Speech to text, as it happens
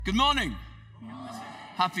Good morning.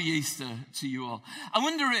 Happy Easter to you all. I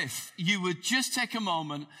wonder if you would just take a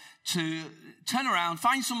moment to turn around,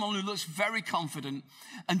 find someone who looks very confident,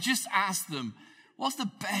 and just ask them, what's the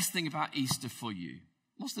best thing about Easter for you?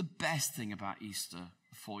 What's the best thing about Easter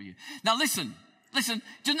for you? Now listen, it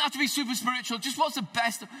doesn't have to be super spiritual. Just what's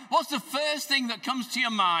the first thing that comes to your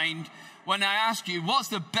mind when I ask you, what's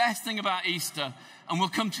the best thing about Easter? And we'll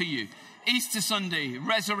come to you. Easter Sunday,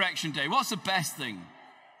 Resurrection Day. What's the best thing?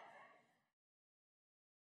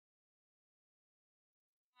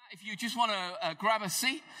 If you just want to grab a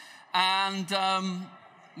seat, and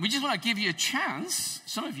we just want to give you a chance,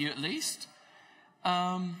 some of you at least,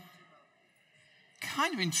 kind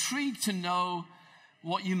of intrigued to know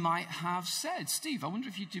what you might have said. Steve, I wonder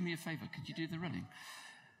if you'd do me a favor. Could you do the running?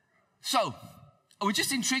 So, we're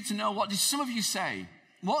just intrigued to know, what did some of you say?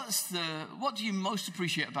 What do you most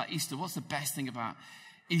appreciate about Easter? What's the best thing about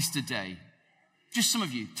Easter Day? Just some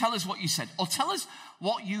of you. Tell us what you said. Or tell us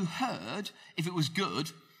what you heard, if it was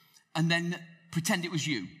good, and then pretend it was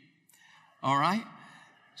you. All right?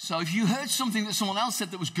 So if you heard something that someone else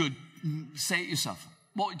said that was good, say it yourself.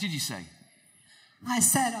 What did you say? I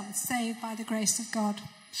said I'm saved by the grace of God.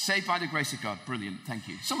 Saved by the grace of God. Brilliant. Thank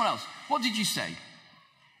you. Someone else. What did you say?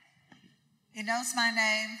 He knows my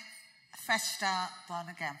name, a fresh start, born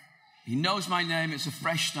again. He knows my name. It's a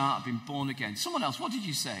fresh start. I've been born again. Someone else. What did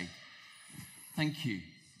you say? Thank you.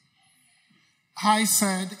 I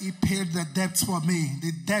said he paid the debts for me,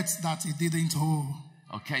 the debts that he didn't owe.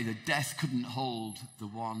 Okay, the death couldn't hold the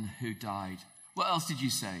one who died. What else did you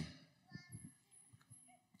say?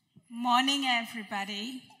 Morning,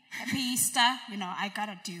 everybody. Happy Easter. I got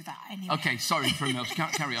to do that anyway. Okay, sorry for a minute.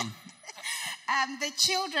 Carry on. The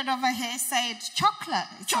children over here said chocolate.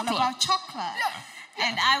 It's all about chocolate. Yeah.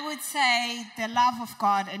 And I would say the love of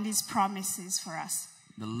God and his promises for us.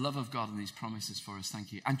 The love of God and these promises for us.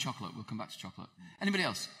 Thank you. And chocolate. We'll come back to chocolate. Anybody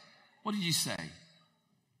else? What did you say?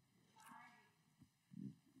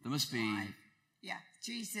 There must be... Yeah,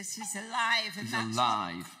 Jesus is alive. And He's that's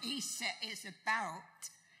alive. what Easter is about.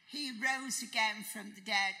 He rose again from the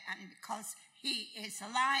dead. And because he is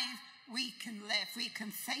alive, we can live. We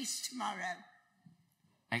can face tomorrow.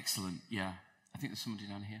 Excellent. Yeah. I think there's somebody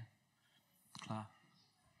down here. Claire.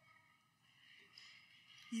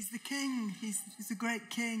 He's the king. He's a great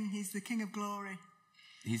king. He's the king of glory.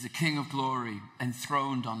 He's the king of glory,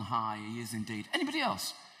 enthroned on high. He is indeed. Anybody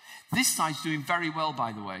else? This side's doing very well,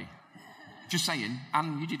 by the way. Just saying.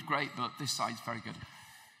 Anne, you did great, but this side's very good.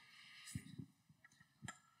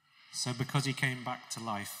 So because he came back to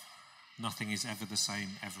life, nothing is ever the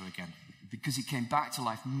same ever again. Because he came back to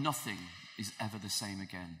life, nothing is ever the same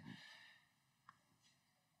again.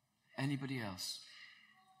 Anybody else?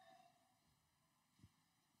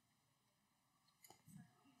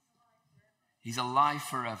 He's alive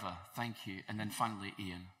forever. Thank you. And then finally,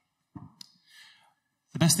 Ian.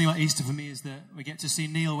 The best thing about Easter for me is that we get to see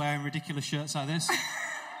Neil wearing ridiculous shirts like this.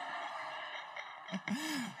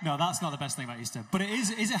 No, that's not the best thing about Easter. But it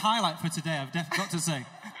is a highlight for today, I've got to say.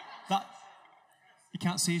 That you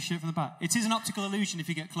can't see his shirt from the back. It is an optical illusion if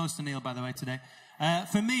you get close to Neil, by the way, today.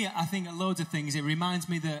 For me, I think loads of things. It reminds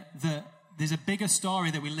me that there's a bigger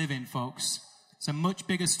story that we live in, folks. It's a much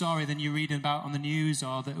bigger story than you read about on the news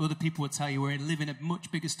or that other people would tell you. We're living a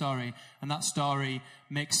much bigger story, and that story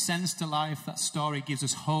makes sense to life. That story gives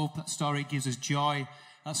us hope. That story gives us joy.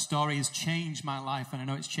 That story has changed my life, and I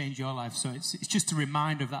know it's changed your life. So it's just a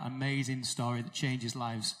reminder of that amazing story that changes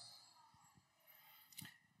lives.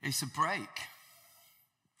 It's a break.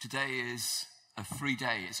 Today is a free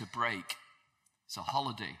day. It's a break. It's a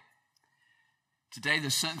holiday. Today,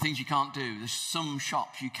 there's certain things you can't do. There's some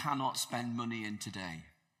shops you cannot spend money in today.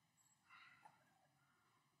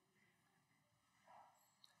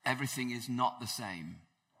 Everything is not the same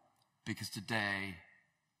because today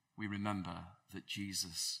we remember that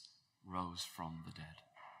Jesus rose from the dead.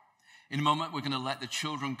 In a moment, we're going to let the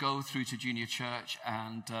children go through to junior church.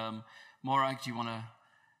 And Morag, do you want to...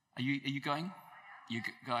 Are you going? You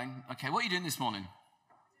going? Okay, what are you doing this morning?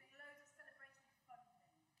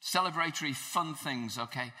 Celebratory fun things,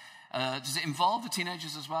 okay. Does it involve the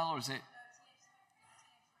teenagers as well, or is it?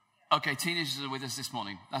 Okay, teenagers are with us this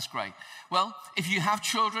morning. That's great. Well, if you have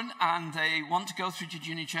children and they want to go through to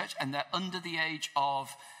junior church and they're under the age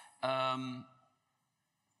of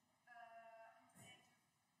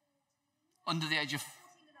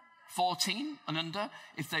 14 and under,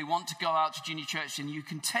 if they want to go out to junior church, then you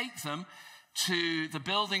can take them to the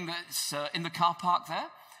building that's in the car park there.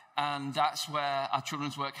 And that's where our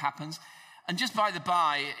children's work happens. And just by the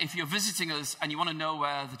by, if you're visiting us and you want to know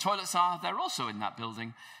where the toilets are, they're also in that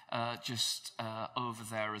building, just over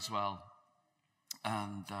there as well.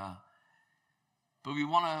 And but we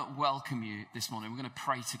want to welcome you this morning. We're going to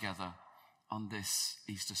pray together on this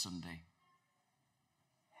Easter Sunday.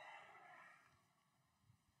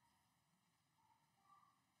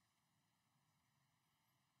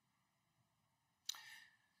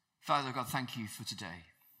 Father God, thank you for today.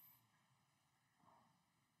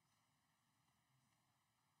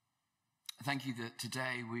 Thank you that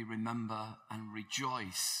today we remember and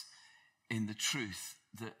rejoice in the truth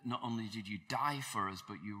that not only did you die for us,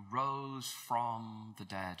 but you rose from the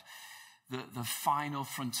dead. That the final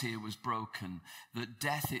frontier was broken, that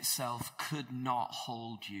death itself could not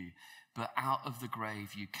hold you, but out of the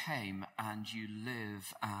grave you came and you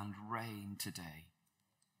live and reign today.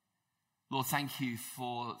 Lord, thank you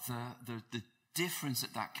for the difference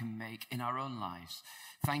that can make in our own lives.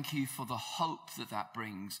 Thank you for the hope that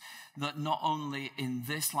brings, that not only in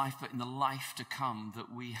this life, but in the life to come,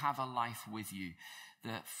 that we have a life with you,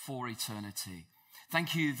 that for eternity.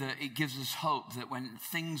 Thank you that it gives us hope that when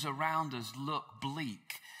things around us look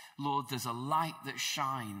bleak, Lord, there's a light that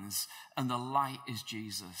shines, and the light is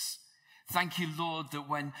Jesus. Thank you, Lord, that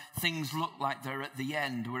when things look like they're at the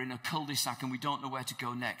end, we're in a cul-de-sac and we don't know where to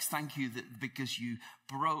go next. Thank you that because you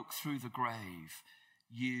broke through the grave,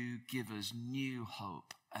 you give us new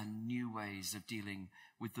hope and new ways of dealing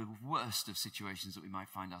with the worst of situations that we might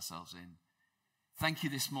find ourselves in. Thank you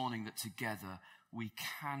this morning that together we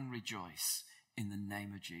can rejoice in the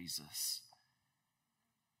name of Jesus.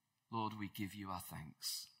 Lord, we give you our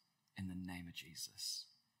thanks in the name of Jesus.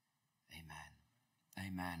 Amen.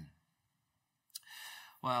 Amen.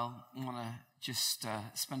 Well, I want to just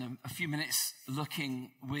spend a few minutes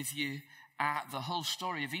looking with you at the whole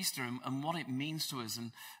story of Easter and what it means to us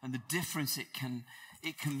and the difference it can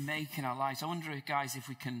make in our lives. I wonder, guys, if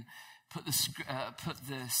we can put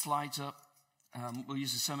the slides up. We'll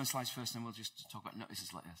use the sermon slides first, and we'll just talk about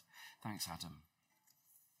notices later. Thanks, Adam.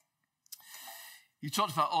 You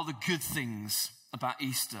talked about all the good things about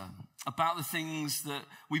Easter, about the things that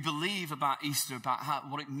we believe about Easter, about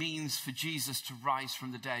what it means for Jesus to rise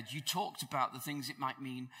from the dead. You talked about the things it might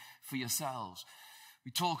mean for yourselves.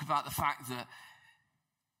 We talk about the fact that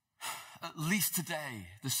at least today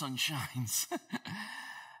the sun shines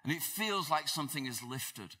and it feels like something is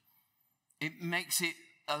lifted. It makes it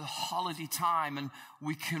a holiday time and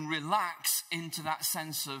we can relax into that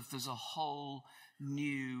sense of there's a whole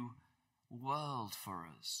new world for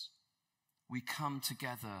us. We come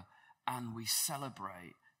together and we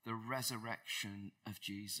celebrate the resurrection of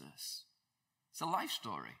Jesus. It's a life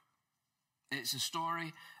story. It's a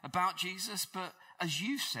story about Jesus, but as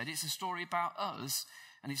you've said, it's a story about us,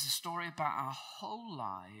 and it's a story about our whole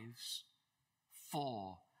lives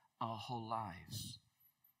for our whole lives.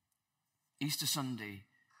 Easter Sunday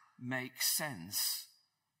makes sense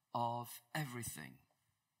of everything.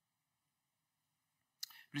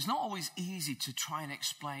 But it's not always easy to try and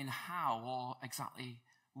explain how or exactly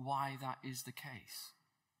why that is the case.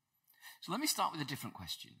 So let me start with a different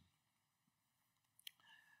question.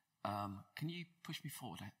 Can you push me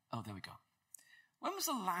forward? Oh, there we go. When was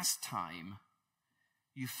the last time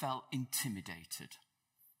you felt intimidated?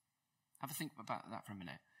 Have a think about that for a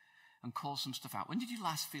minute and call some stuff out. When did you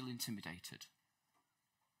last feel intimidated?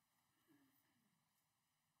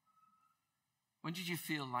 When did you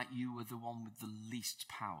feel like you were the one with the least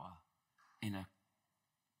power in a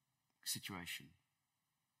situation?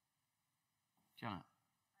 Janet?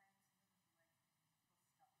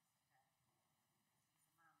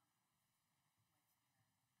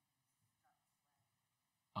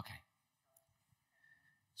 Okay.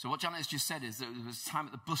 So what Janet has just said is that there was a time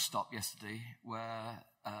at the bus stop yesterday where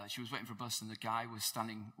she was waiting for a bus and the guy was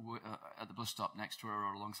standing at the bus stop next to her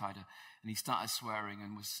or alongside her, and he started swearing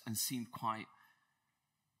and seemed quite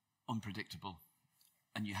unpredictable,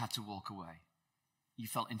 and you had to walk away. You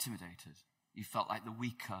felt intimidated. You felt like the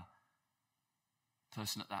weaker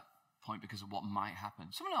person at that point because of what might happen.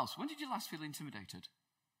 Someone else, when did you last feel intimidated?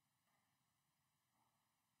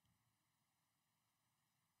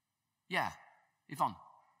 Yeah, Yvonne.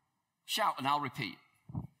 Shout and I'll repeat.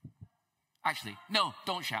 Actually, no,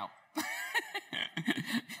 don't shout.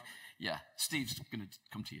 Yeah, Steve's going to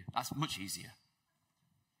come to you. That's much easier.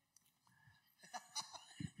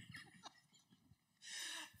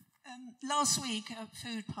 Last week at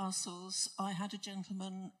Food Parcels, I had a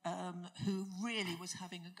gentleman who really was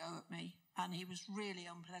having a go at me, and he was really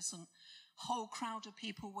unpleasant. Whole crowd of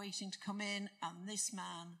people waiting to come in, and this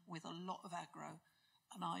man with a lot of aggro.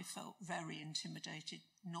 And I felt very intimidated,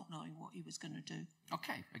 not knowing what he was going to do.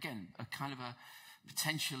 Okay, again, a kind of a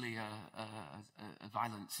potentially a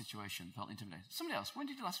violent situation, felt intimidated. Somebody else, when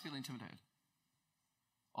did you last feel intimidated?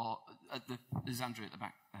 Or there's Andrew at the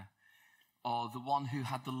back there. or the one who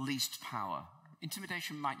had the least power?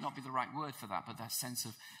 Intimidation might not be the right word for that, but that sense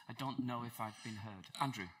of, I don't know if I've been heard.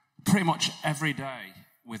 Andrew? Pretty much every day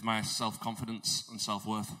with my self-confidence and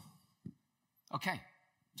self-worth. Okay.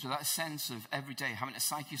 So that sense of every day having to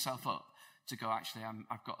psych yourself up to go, actually,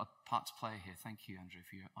 I've got a part to play here. Thank you, Andrew,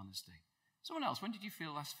 for your honesty. Someone else, when did you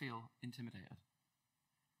last feel intimidated?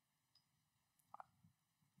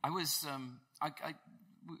 I will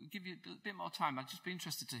give you a bit more time. I'd just be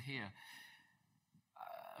interested to hear.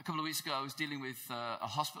 A couple of weeks ago, I was dealing with a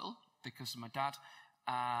hospital because of my dad,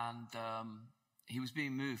 and he was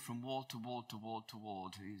being moved from ward to ward to ward to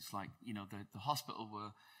ward. He's like, the hospital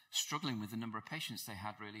were struggling with the number of patients they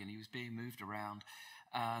had, really, and he was being moved around.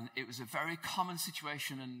 And it was a very common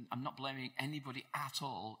situation, and I'm not blaming anybody at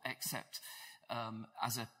all, except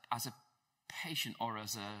as a patient or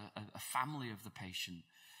as a family of the patient.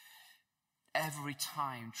 Every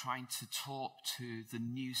time trying to talk to the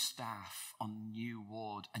new staff on the new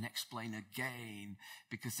ward and explain again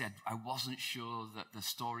because I wasn't sure that the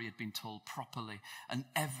story had been told properly, and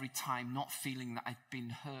every time not feeling that I'd been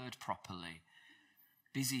heard properly.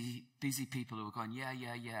 Busy people who are going, yeah.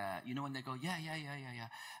 When they go, yeah.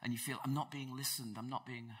 And you feel, I'm not being listened, I'm not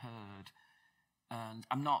being heard. And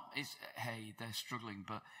hey, they're struggling,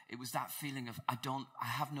 but it was that feeling of, I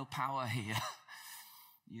have no power here,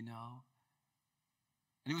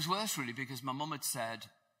 And it was worse, really, because my mum had said,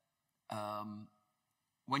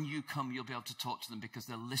 when you come, you'll be able to talk to them because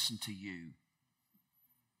they'll listen to you.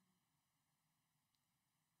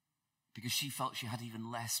 Because she felt she had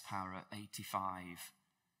even less power at 85.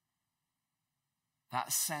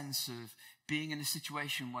 That sense of being in a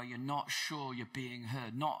situation where you're not sure you're being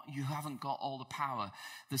heard, you haven't got all the power.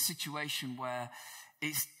 The situation where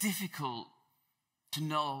it's difficult to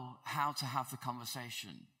know how to have the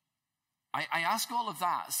conversation. I ask all of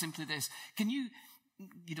that simply this. You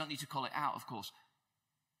don't need to call it out, of course,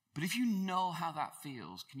 but if you know how that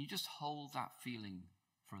feels, can you just hold that feeling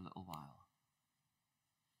for a little while?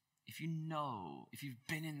 If you've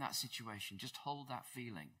been in that situation, just hold that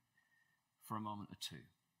feeling for a moment or two,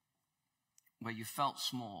 where you felt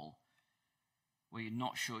small, where you're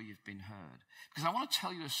not sure you've been heard. Because I want to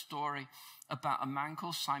tell you a story about a man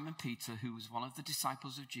called Simon Peter, who was one of the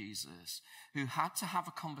disciples of Jesus, who had to have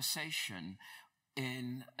a conversation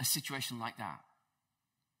in a situation like that.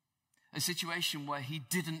 A situation where he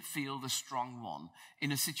didn't feel the strong one,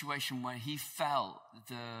 in a situation where he felt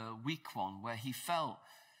the weak one, where he felt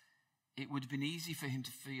it would have been easy for him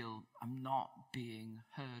to feel, I'm not being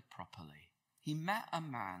heard properly. He met a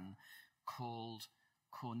man called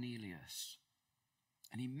Cornelius.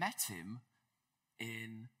 And he met him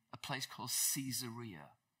in a place called Caesarea.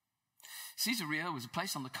 Caesarea was a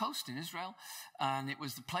place on the coast in Israel, and it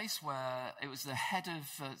was the place where it was the head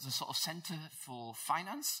of the sort of center for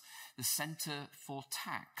finance, the center for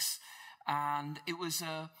tax. And it was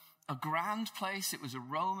a grand place. It was a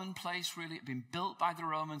Roman place, really. It had been built by the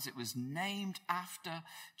Romans. It was named after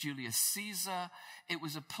Julius Caesar. It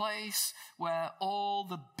was a place where all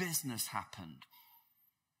the business happened.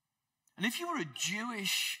 And if you were a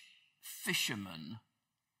Jewish fisherman,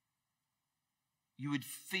 you would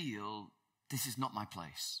feel, this is not my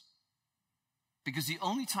place. Because the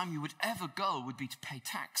only time you would ever go would be to pay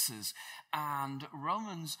taxes. And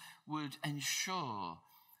Romans would ensure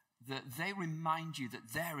that they remind you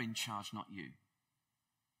that they're in charge, not you.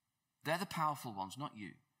 They're the powerful ones, not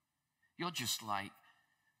you. You're just like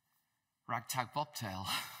ragtag bobtail,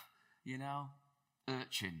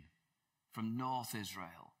 urchin from North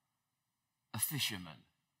Israel, a fisherman.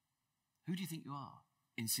 Who do you think you are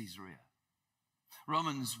in Caesarea?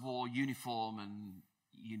 Romans wore uniform, and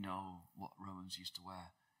you know what Romans used to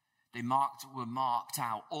wear. They were marked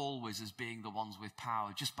out always as being the ones with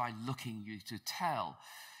power, just by looking you to tell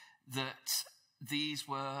that these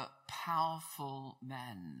were powerful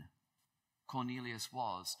men. Cornelius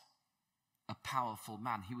was a powerful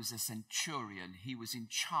man. He was a centurion. He was in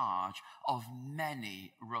charge of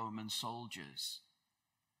many Roman soldiers.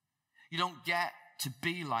 You don't get to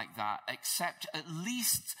be like that, except at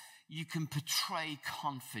least you can portray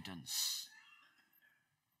confidence.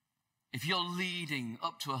 If you're leading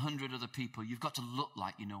up to 100 other people, you've got to look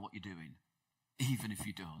like you know what you're doing, even if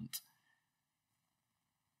you don't.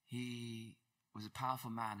 He was a powerful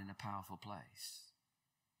man in a powerful place.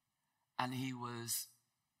 And he was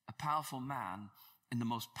a powerful man in the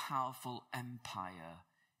most powerful empire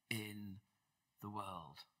in the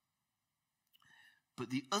world. But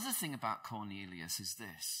the other thing about Cornelius is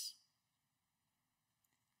this.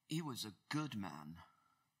 He was a good man,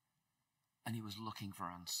 and he was looking for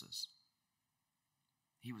answers.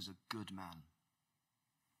 He was a good man.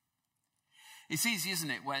 It's easy, isn't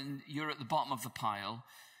it, when you're at the bottom of the pile,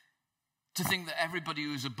 to think that everybody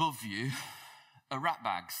who's above you are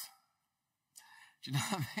ratbags. Do you know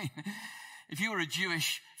what I mean? If you were a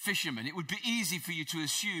Jewish fisherman, it would be easy for you to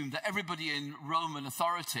assume that everybody in Roman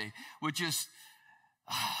authority were just,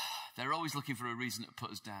 they're always looking for a reason to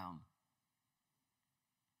put us down.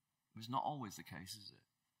 It's not always the case, is it?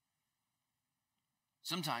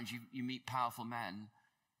 Sometimes you meet powerful men,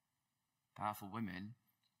 powerful women,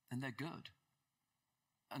 and they're good.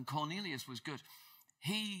 And Cornelius was good.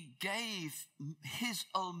 He gave his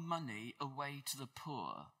own money away to the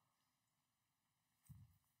poor.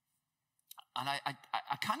 And I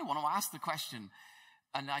kind of want to ask the question,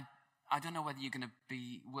 and I don't know whether you're going to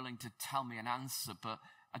be willing to tell me an answer, but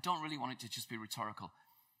I don't really want it to just be rhetorical.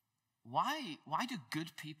 Why do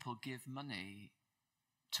good people give money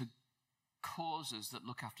to causes that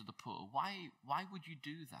look after the poor? Why would you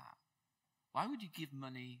do that? Why would you give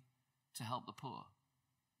money to help the poor?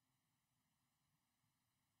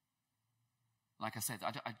 Like I said,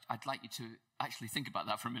 I'd like you to actually think about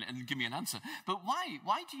that for a minute and give me an answer. But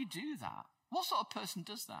why do you do that? What sort of person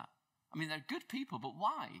does that? I mean, they're good people, but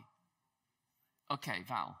why? Okay,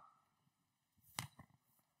 Val.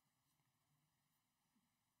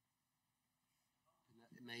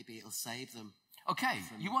 Maybe it'll save them. Okay,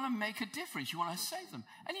 you want to make a difference. You want to save them.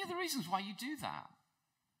 Any other reasons why you do that?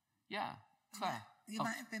 Yeah, Claire. You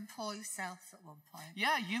might have been poor yourself at one point.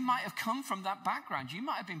 Yeah, you might have come from that background. You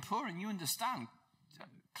might have been poor and you understand.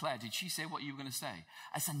 Claire, did she say what you were going to say?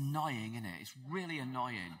 It's annoying, isn't it? It's really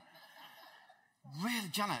annoying. Really,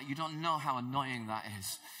 Janet, you don't know how annoying that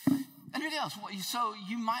is. Anybody else? So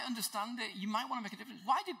you might understand it. You might want to make a difference.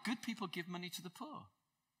 Why do good people give money to the poor?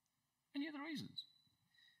 Any other reasons?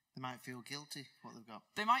 They might feel guilty for what they've got.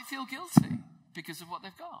 They might feel guilty because of what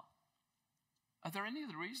they've got. Are there any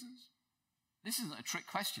other reasons? This isn't a trick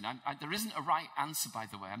question. There isn't a right answer, by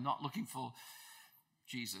the way. I'm not looking for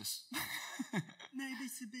Jesus. Maybe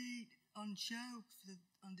to be on show,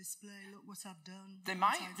 on display. Look what I've done. They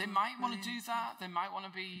might want to do that. They might want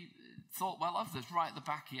to be thought well of. There's right at the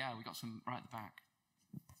back. Yeah, we got some right at the back.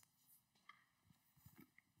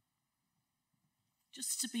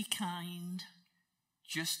 Just to be kind.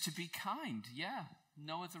 Just to be kind. Yeah,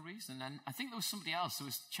 no other reason. And I think there was somebody else. There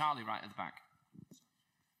was Charlie right at the back.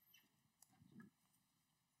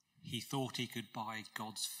 He thought he could buy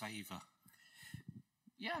God's favour.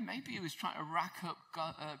 Yeah, maybe he was trying to rack up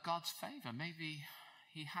God's favour. Maybe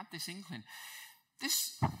he had this inkling.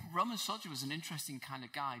 This Roman soldier was an interesting kind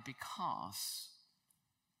of guy because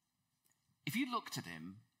if you looked at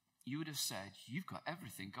him, you would have said, you've got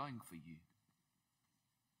everything going for you.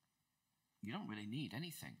 You don't really need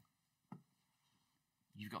anything.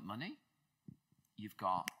 You've got money. You've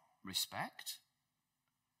got respect.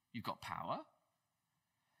 You've got power.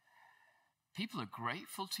 People are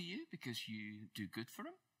grateful to you because you do good for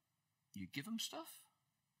them. You give them stuff.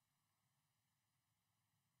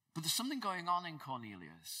 But there's something going on in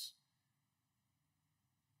Cornelius.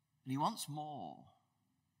 And he wants more.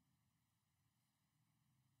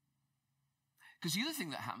 Because the other thing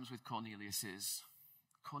that happens with Cornelius is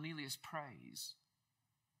Cornelius prays.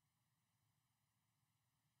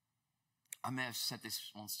 I may have said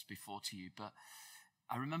this once before to you, but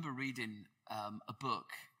I remember reading a book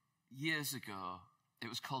years ago. It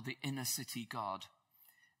was called The Inner City God.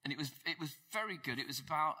 And it was very good. It was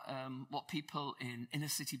about what people in inner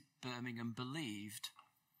city Birmingham believed.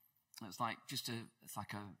 It's like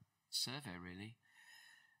a survey, really.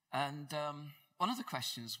 And one of the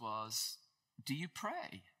questions was, do you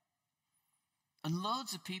pray? And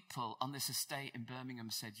loads of people on this estate in Birmingham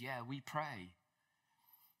said, yeah, we pray.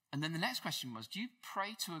 And then the next question was, do you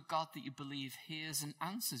pray to a God that you believe hears and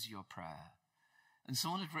answers your prayer? And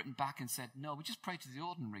someone had written back and said, no, we just pray to the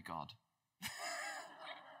ordinary God.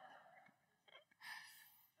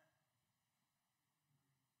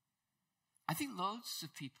 I think loads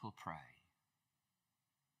of people pray.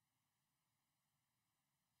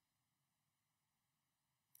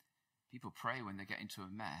 People pray when they get into a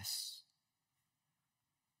mess.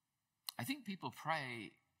 I think people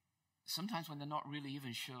pray sometimes when they're not really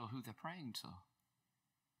even sure who they're praying to.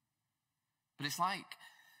 But it's like,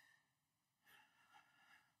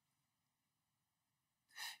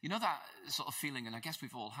 you know that sort of feeling, and I guess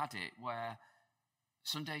we've all had it, where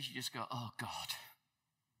some days you just go, oh God.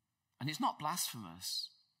 And it's not blasphemous.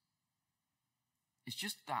 It's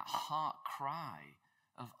just that heart cry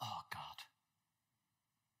of, oh God.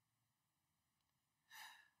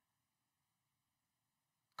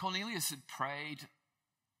 Cornelius had prayed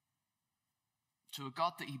to a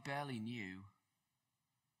God that he barely knew.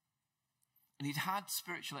 And he'd had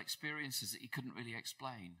spiritual experiences that he couldn't really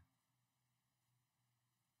explain.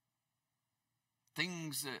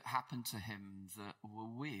 things that happened to him that were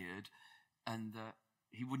weird and that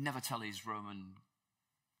he would never tell his Roman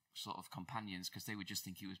sort of companions because they would just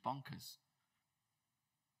think he was bonkers.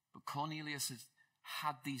 But Cornelius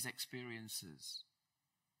had these experiences.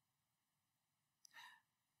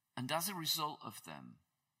 And as a result of them,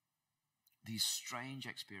 these strange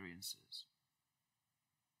experiences,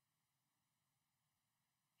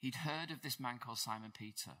 he'd heard of this man called Simon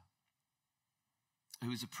Peter, who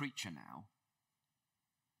was a preacher now.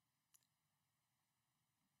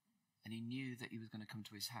 And he knew that he was going to come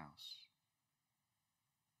to his house.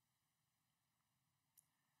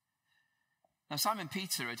 Now, Simon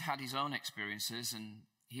Peter had had his own experiences and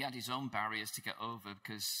he had his own barriers to get over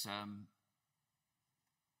because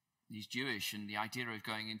he's Jewish and the idea of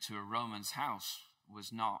going into a Roman's house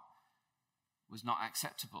was not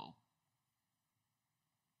acceptable.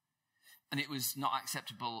 And it was not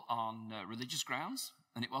acceptable on religious grounds,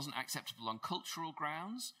 and it wasn't acceptable on cultural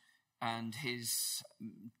grounds, and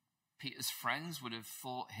Peter's friends would have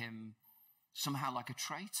thought him somehow like a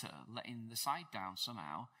traitor, letting the side down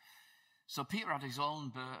somehow. So Peter had his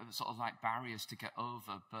own sort of like barriers to get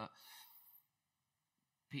over, but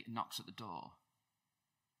Peter knocks at the door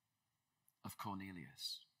of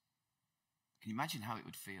Cornelius. Can you imagine how it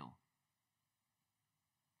would feel?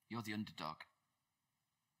 You're the underdog.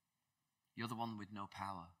 You're the one with no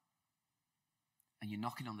power. And you're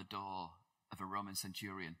knocking on the door of a Roman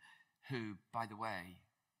centurion who, by the way,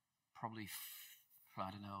 probably,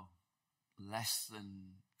 less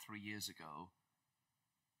than 3 years ago,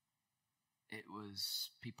 it was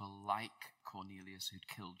people like Cornelius who'd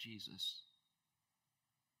killed Jesus.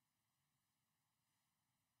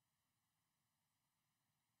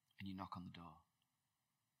 And you knock on the door.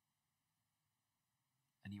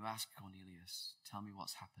 And you ask Cornelius, tell me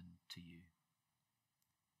what's happened to you.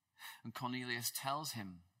 And Cornelius tells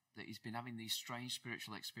him that he's been having these strange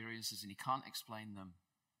spiritual experiences and he can't explain them.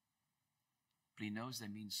 But he knows they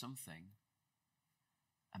mean something.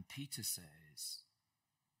 And Peter says,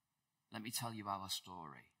 let me tell you our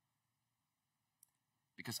story.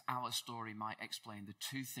 Because our story might explain the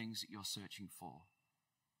two things that you're searching for.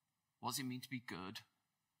 What does it mean to be good?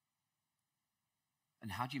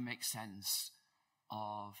 And how do you make sense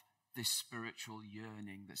of this spiritual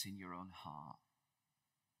yearning that's in your own heart?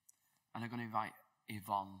 And I'm going to invite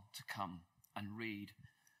Yvonne to come and read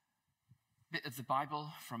a bit of the Bible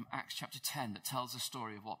from Acts chapter 10 that tells the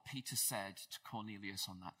story of what Peter said to Cornelius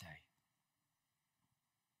on that day.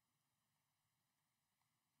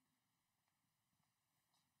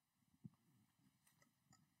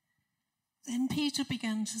 Then Peter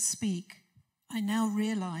began to speak. I now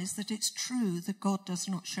realize that it's true that God does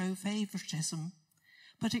not show favoritism,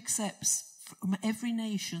 but accepts from every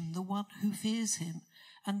nation the one who fears him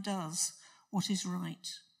and does what is right.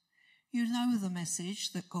 You know the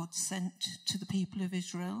message that God sent to the people of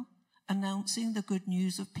Israel, announcing the good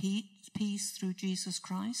news of peace through Jesus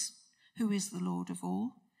Christ, who is the Lord of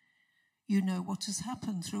all. You know what has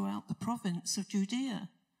happened throughout the province of Judea,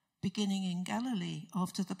 beginning in Galilee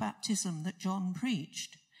after the baptism that John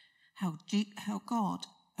preached, how God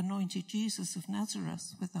anointed Jesus of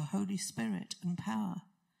Nazareth with the Holy Spirit and power,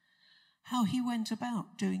 how he went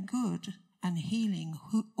about doing good and healing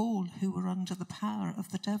all who were under the power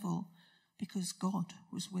of the devil, because God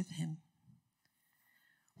was with him.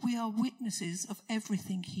 We are witnesses of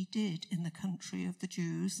everything he did in the country of the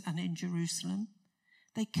Jews and in Jerusalem.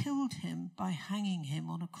 They killed him by hanging him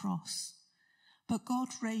on a cross. But God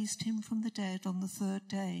raised him from the dead on the third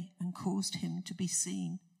day and caused him to be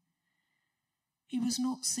seen. He was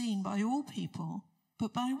not seen by all people,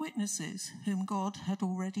 but by witnesses whom God had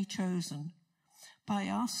already chosen, by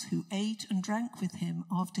us who ate and drank with him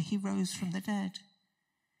after he rose from the dead.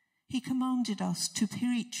 He commanded us to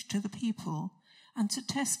preach to the people and to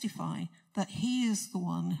testify that he is the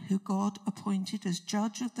one who God appointed as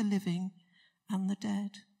judge of the living and the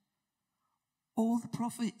dead. All the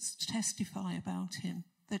prophets testify about him,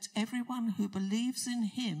 that everyone who believes in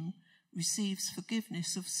him receives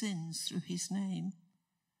forgiveness of sins through his name.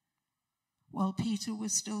 While Peter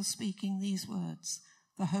was still speaking these words,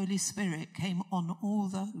 the Holy Spirit came on all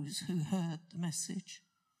those who heard the message.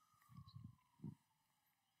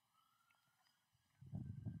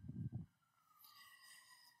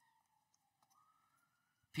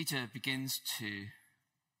 Peter begins to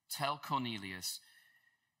tell Cornelius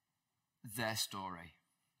their story,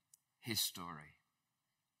 his story.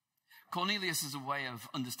 Cornelius is a way of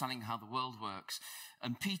understanding how the world works.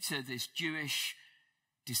 And Peter, this Jewish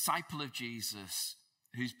disciple of Jesus,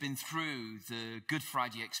 who's been through the Good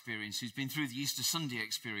Friday experience, who's been through the Easter Sunday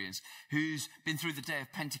experience, who's been through the Day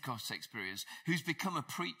of Pentecost experience, who's become a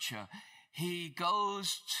preacher, he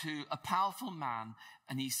goes to a powerful man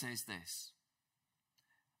and he says this: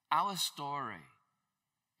 our story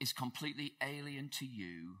is completely alien to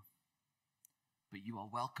you, but you are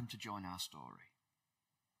welcome to join our story.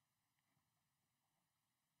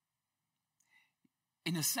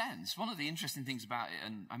 In a sense, one of the interesting things about it,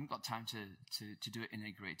 and I haven't got time to do it in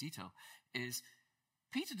any great detail, is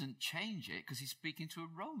Peter didn't change it because he's speaking to a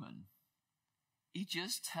Roman. He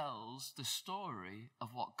just tells the story of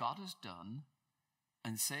what God has done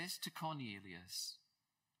and says to Cornelius,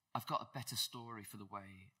 I've got a better story for the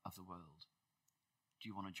way of the world. Do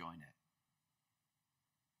you want to join it?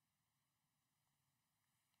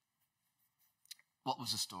 What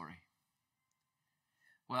was the story?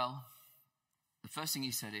 Well, the first thing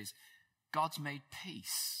he said is, God's made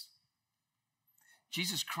peace.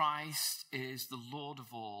 Jesus Christ is the Lord of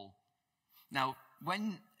all. Now,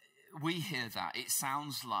 when we hear that, it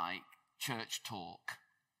sounds like church talk.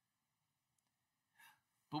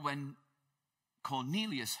 But when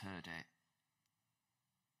Cornelius heard it,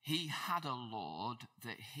 he had a Lord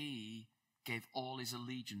that he gave all his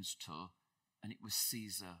allegiance to, and it was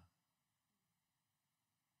Caesar.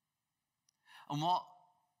 And what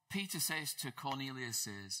Peter says to Cornelius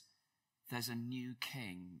is, there's a new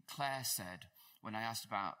king. Claire said, when I asked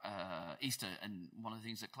about Easter, and one of the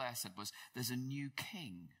things that Claire said was, there's a new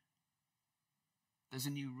king. There's a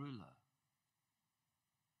new ruler.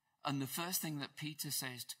 And the first thing that Peter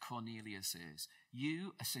says to Cornelius is,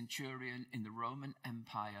 you, a centurion in the Roman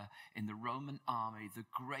Empire, in the Roman army, the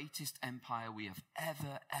greatest empire we have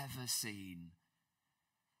ever seen,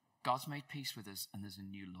 God's made peace with us, and there's a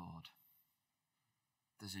new Lord.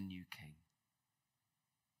 There's a new king.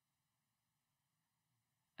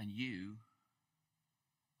 And you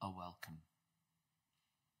are welcome.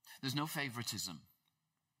 There's no favoritism,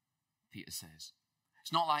 Peter says.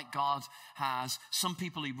 It's not like God has some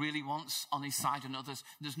people he really wants on his side and others.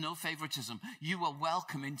 There's no favoritism. You are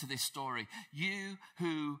welcome into this story. You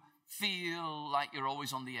who feel like you're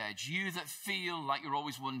always on the edge. You that feel like you're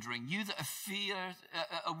always wondering. You that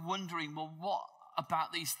are wondering, well, what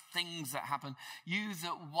about these things that happen? You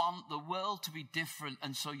that want the world to be different,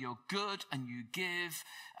 and so you're good and you give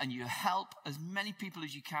and you help as many people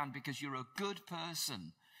as you can because you're a good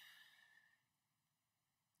person.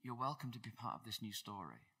 You're welcome to be part of this new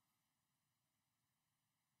story.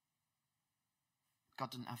 God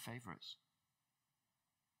doesn't have favorites.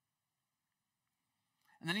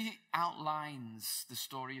 And then he outlines the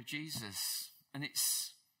story of Jesus, and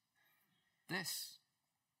it's this.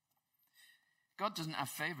 God doesn't have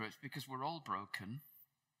favorites because we're all broken.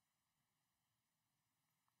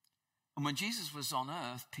 And when Jesus was on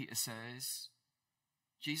earth, Peter says,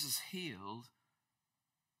 Jesus healed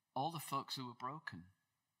all the folks who were broken.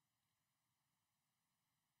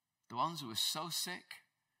 The ones who were so sick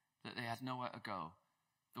that they had nowhere to go.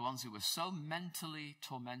 The ones who were so mentally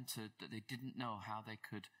tormented that they didn't know how they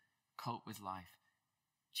could cope with life.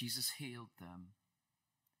 Jesus healed them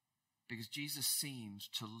because Jesus seems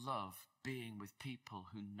to love being with people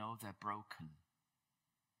who know they're broken.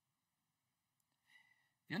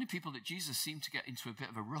 The only people that Jesus seemed to get into a bit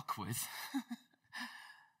of a ruck with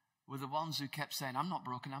were the ones who kept saying, I'm not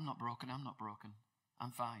broken, I'm not broken, I'm not broken,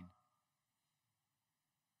 I'm fine.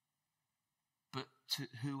 But to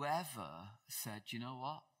whoever said, you know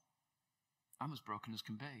what? I'm as broken as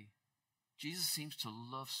can be. Jesus seems to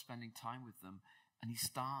love spending time with them, and he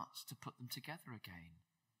starts to put them together again.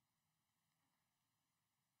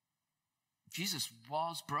 Jesus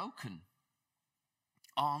was broken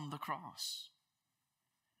on the cross,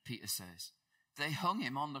 Peter says. They hung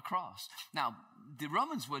him on the cross. Now, the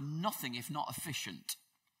Romans were nothing if not efficient.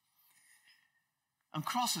 And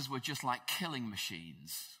crosses were just like killing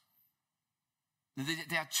machines.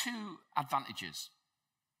 They had two advantages.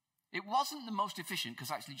 It wasn't the most efficient,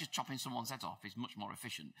 because actually just chopping someone's head off is much more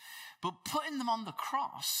efficient. But putting them on the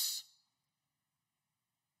cross,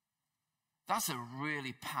 that's a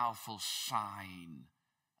really powerful sign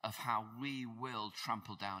of how we will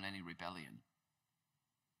trample down any rebellion.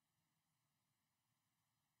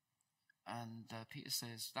 And Peter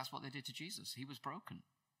says that's what they did to Jesus. He was broken.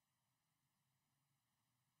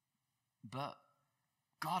 But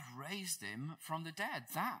God raised him from the dead.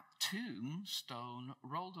 That tombstone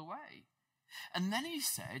rolled away. And then he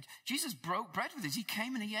said, Jesus broke bread with us. He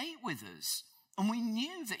came and he ate with us. And we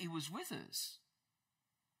knew that he was with us.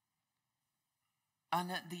 And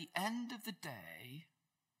at the end of the day,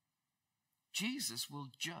 Jesus will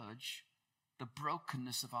judge the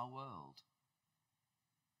brokenness of our world.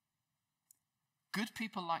 Good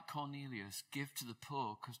people like Cornelius give to the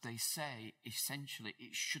poor because they say, essentially,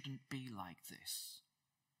 it shouldn't be like this.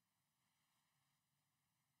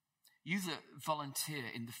 You that volunteer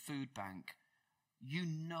in the food bank, you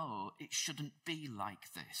know it shouldn't be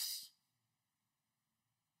like this.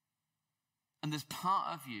 And there's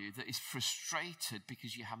part of you that is frustrated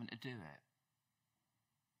because you're having to do it.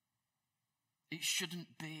 It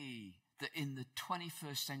shouldn't be that in the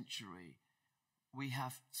 21st century, we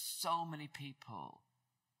have so many people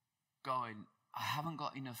going, I haven't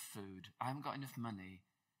got enough food, I haven't got enough money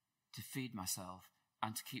to feed myself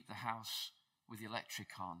and to keep the house with the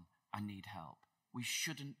electric on. I need help. We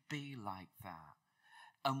shouldn't be like that.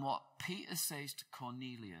 And what Peter says to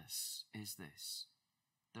Cornelius is this: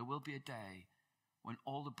 there will be a day when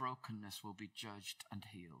all the brokenness will be judged and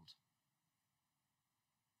healed.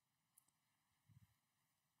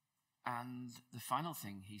 And the final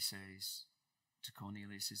thing he says to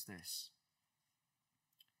Cornelius is this: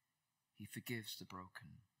 he forgives the broken.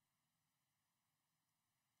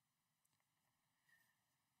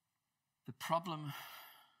 The problem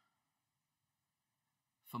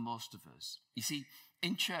for most of us, you see,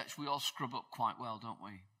 in church we all scrub up quite well, don't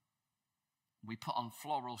we? We put on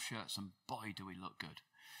floral shirts and boy do we look good.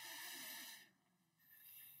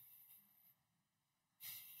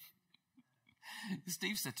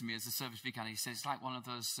 Steve said to me as the service began, he said, it's like one of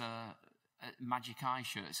those magic eye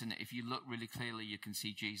shirts, and if you look really clearly you can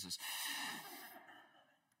see Jesus.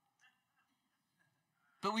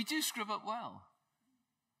 But we do scrub up well.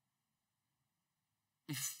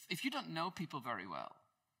 If you don't know people very well,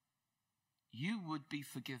 you would be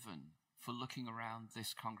forgiven for looking around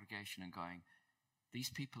this congregation and going, these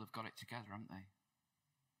people have got it together, haven't they?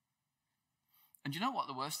 And you know what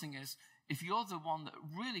the worst thing is? If you're the one that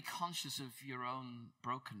really conscious of your own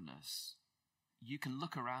brokenness, you can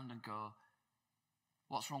look around and go,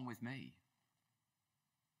 what's wrong with me?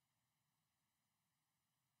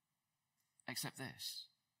 Except this: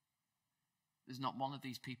 there's not one of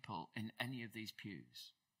these people in any of these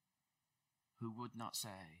pews who would not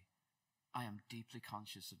say, I am deeply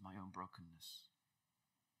conscious of my own brokenness.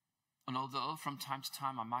 And although from time to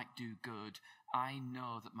time I might do good, I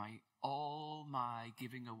know that all my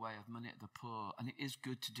giving away of money to the poor, and it is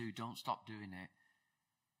good to do, don't stop doing it,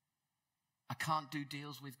 I can't do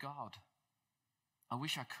deals with God. I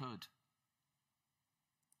wish I could.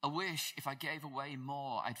 I wish if I gave away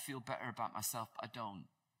more, I'd feel better about myself, but I don't.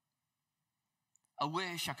 I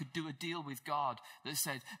wish I could do a deal with God that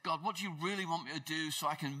said, God, what do you really want me to do so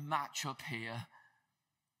I can match up here?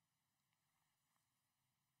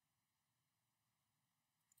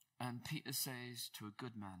 And Peter says to a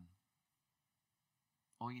good man,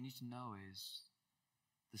 all you need to know is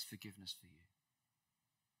there's forgiveness for you.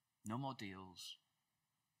 No more deals.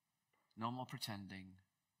 No more pretending.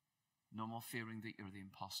 No more fearing that you're the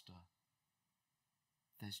imposter.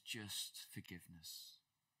 There's just forgiveness.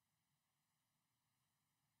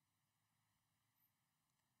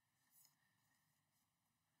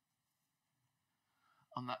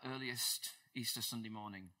 On that earliest Easter Sunday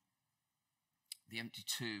morning, the empty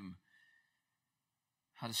tomb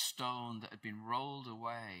had a stone that had been rolled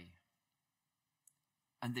away,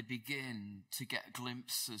 and they begin to get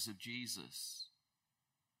glimpses of Jesus.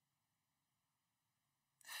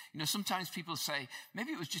 You know, sometimes people say,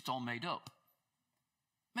 maybe it was just all made up.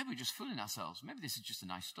 Maybe we're just fooling ourselves. Maybe this is just a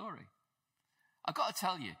nice story. I've got to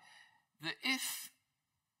tell you that if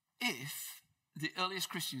the earliest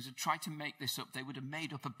Christians had tried to make this up, they would have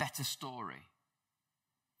made up a better story.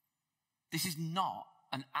 This is not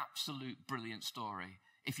an absolute brilliant story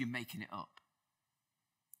if you're making it up.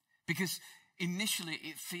 Because initially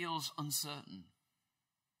it feels uncertain.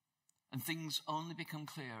 And things only become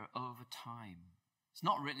clear over time. It's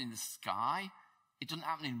not written in the sky. It doesn't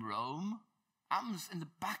happen in Rome. It happens in the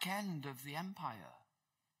back end of the empire.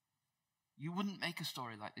 You wouldn't make a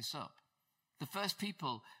story like this up. The first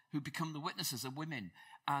people who become the witnesses are women.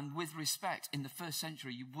 And with respect, in the first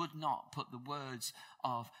century, you would not put the words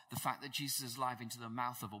of the fact that Jesus is alive into the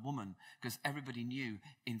mouth of a woman, because everybody knew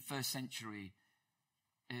in first century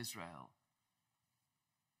Israel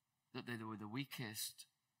that they were the weakest,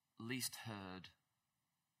 least heard,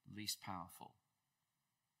 least powerful.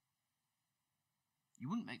 You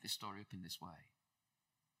wouldn't make this story up in this way.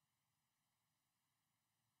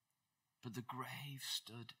 But the grave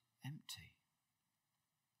stood empty.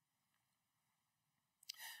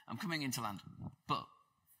 I'm coming into land, but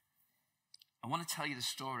I want to tell you the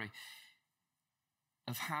story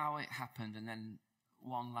of how it happened, and then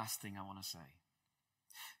one last thing I want to say.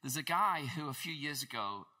 There's a guy who a few years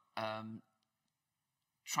ago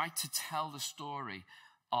tried to tell the story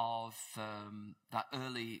of that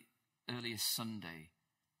earliest Sunday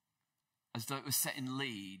as though it was set in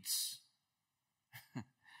Leeds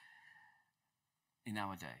in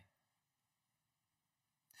our day.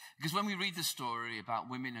 Because when we read the story about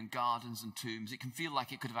women and gardens and tombs, it can feel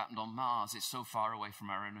like it could have happened on Mars. It's so far away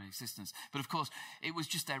from our own existence. But of course, it was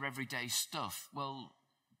just their everyday stuff. Well,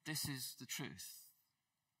 this is the truth.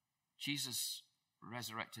 Jesus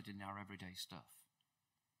resurrected in our everyday stuff.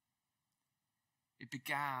 It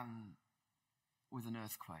began with an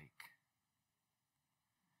earthquake.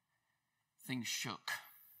 Things shook.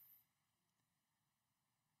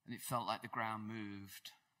 And it felt like the ground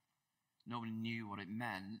moved. Nobody knew what it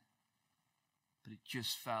meant, but it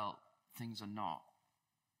just felt things are not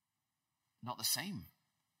the same.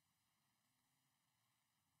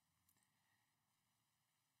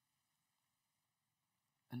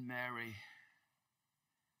 And Mary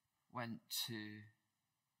went to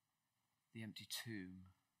the empty tomb,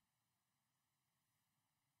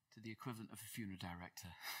 to the equivalent of a funeral director,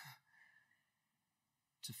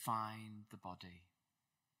 to find the body.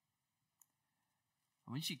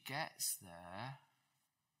 And when she gets there,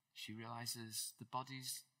 she realizes the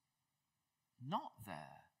body's not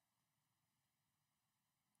there.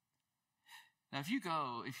 Now,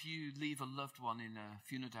 if you leave a loved one in a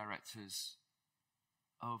funeral director's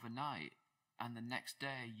overnight, and the next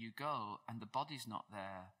day you go and the body's not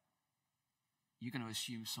there, you're going to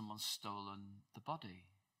assume someone's stolen the body.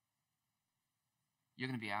 You're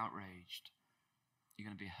going to be outraged. You're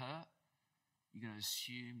going to be hurt. You're going to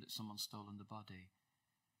assume that someone's stolen the body.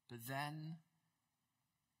 But then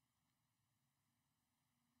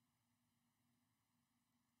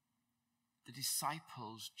the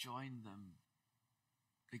disciples join them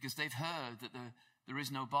because they've heard that there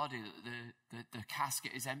is no body, that the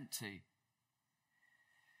casket is empty.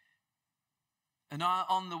 And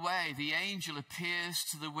on the way, the angel appears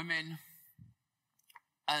to the women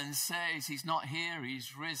and says, he's not here,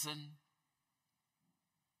 he's risen.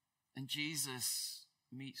 And Jesus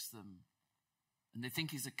meets them. And they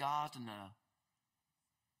think he's a gardener.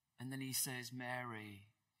 And then he says, Mary,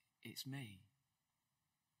 it's me.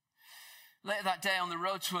 Later that day on the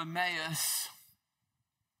road to Emmaus,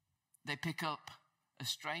 they pick up a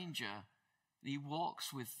stranger. And he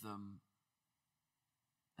walks with them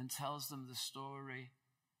and tells them the story.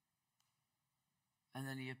 And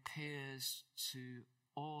then he appears to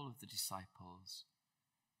all of the disciples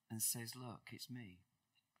and says, look, it's me.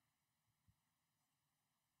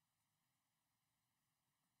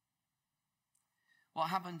 What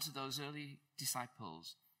happened to those early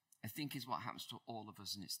disciples, I think, is what happens to all of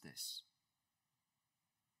us, and it's this.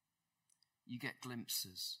 You get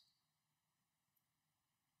glimpses.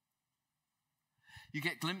 You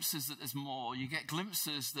get glimpses that there's more. You get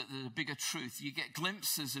glimpses that there's a bigger truth. You get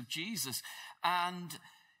glimpses of Jesus. And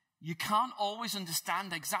you can't always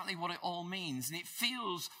understand exactly what it all means. And it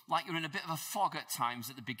feels like you're in a bit of a fog at times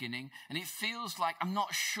at the beginning. And it feels like I'm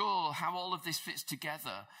not sure how all of this fits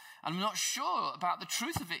together. I'm not sure about the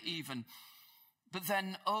truth of it even. But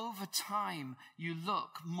then over time, you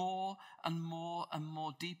look more and more and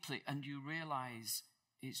more deeply and you realize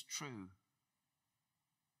it's true.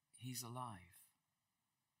 He's alive.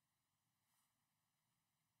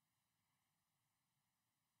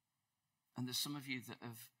 And there's some of you that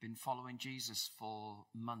have been following Jesus for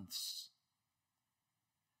months.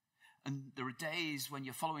 And there are days when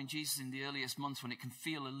you're following Jesus in the earliest months when it can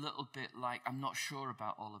feel a little bit like, I'm not sure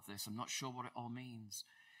about all of this. I'm not sure what it all means.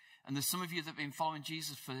 And there's some of you that have been following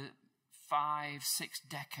Jesus for 5, 6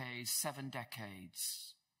 decades, 7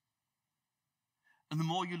 decades. And the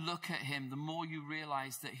more you look at him, the more you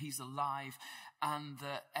realize that he's alive and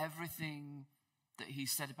that everything that he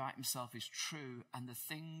said about himself is true, and the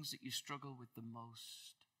things that you struggle with the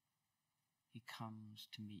most, he comes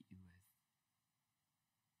to meet you with.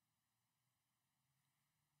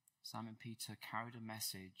 Simon Peter carried a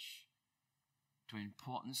message to an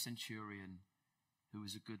important centurion who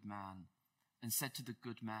was a good man and said to the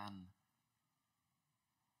good man,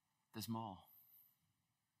 there's more.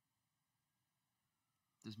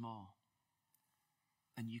 There's more.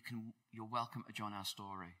 And you're welcome to join our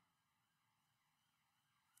story.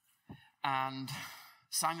 And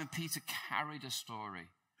Simon Peter carried a story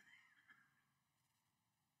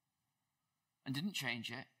and didn't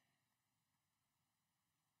change it,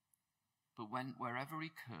 but went wherever he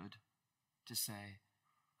could to say,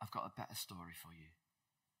 I've got a better story for you,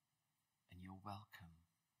 and you're welcome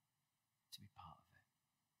to be part of it.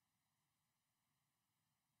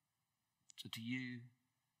 So to you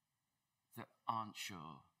that aren't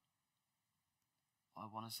sure, what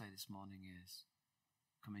I want to say this morning is,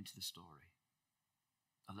 come into the story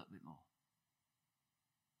a little bit more.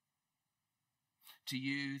 To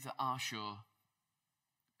you that are sure,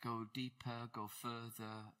 go deeper, go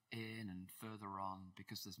further in and further on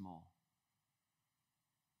because there's more.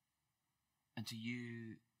 And to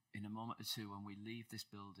you in a moment or two when we leave this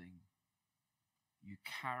building, you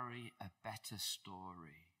carry a better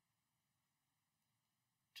story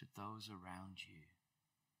to those around you.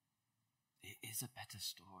 It is a better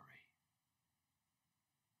story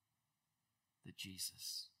that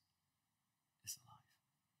Jesus is alive.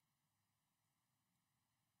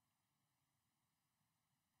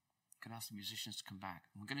 I'm going to ask the musicians to come back.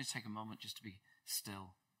 We're going to take a moment just to be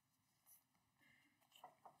still.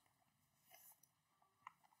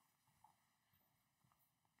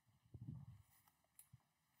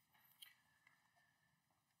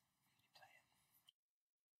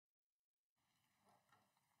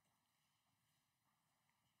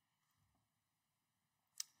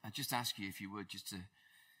 I just ask you, if you would, just to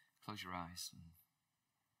close your eyes.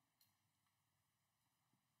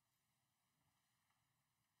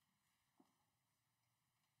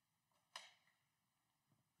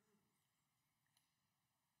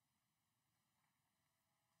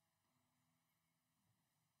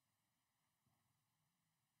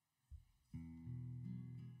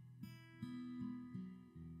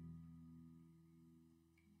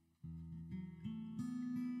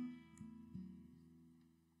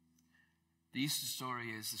 The Easter story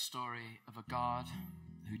is the story of a God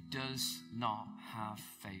who does not have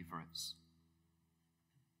favorites.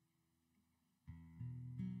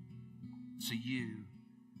 So you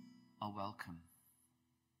are welcome.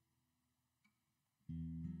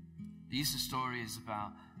 The Easter story is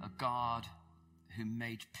about a God who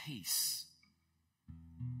made peace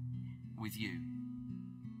with you.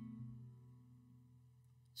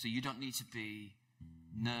 So you don't need to be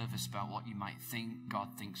nervous about what you might think God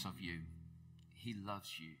thinks of you. He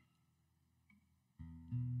loves you.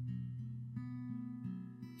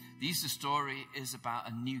 The Easter story is about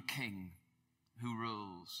a new king who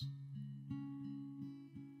rules.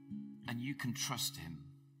 And you can trust him.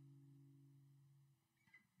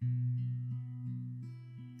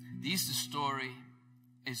 The Easter story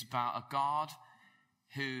is about a God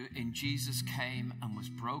who in Jesus came and was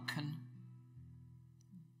broken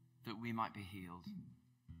that we might be healed.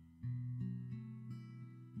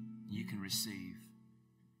 You can receive.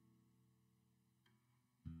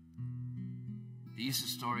 The Easter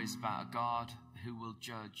story is about a God who will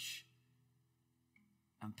judge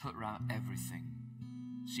and put right everything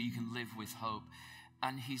so you can live with hope.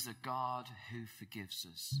 And he's a God who forgives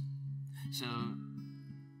us. So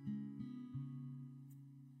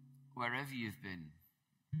wherever you've been,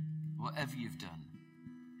 whatever you've done,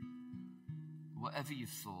 whatever you've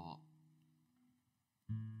thought,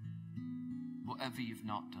 whatever you've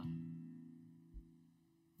not done,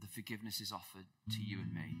 the forgiveness is offered to you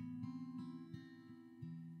and me.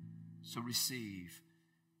 So receive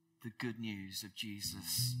the good news of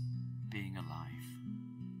Jesus being alive.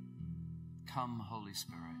 Come, Holy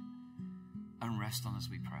Spirit, and rest on us,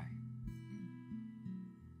 we pray.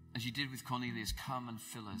 As you did with Cornelius, come and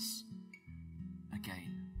fill us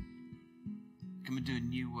again. Come and do a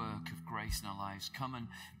new work of grace in our lives. Come and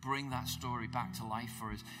bring that story back to life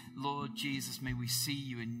for us. Lord Jesus, may we see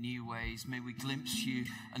you in new ways. May we glimpse you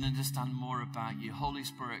and understand more about you. Holy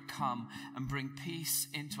Spirit, come and bring peace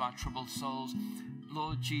into our troubled souls.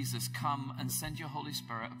 Lord Jesus, come and send your Holy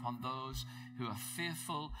Spirit upon those who are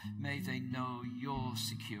fearful. May they know your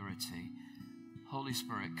security. Holy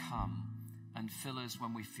Spirit, come and fill us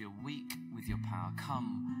when we feel weak with your power.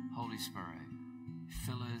 Come, Holy Spirit,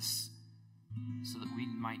 fill us so that we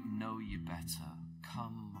might know you better.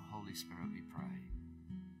 Come, Holy Spirit, we pray.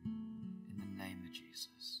 In the name of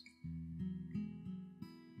Jesus.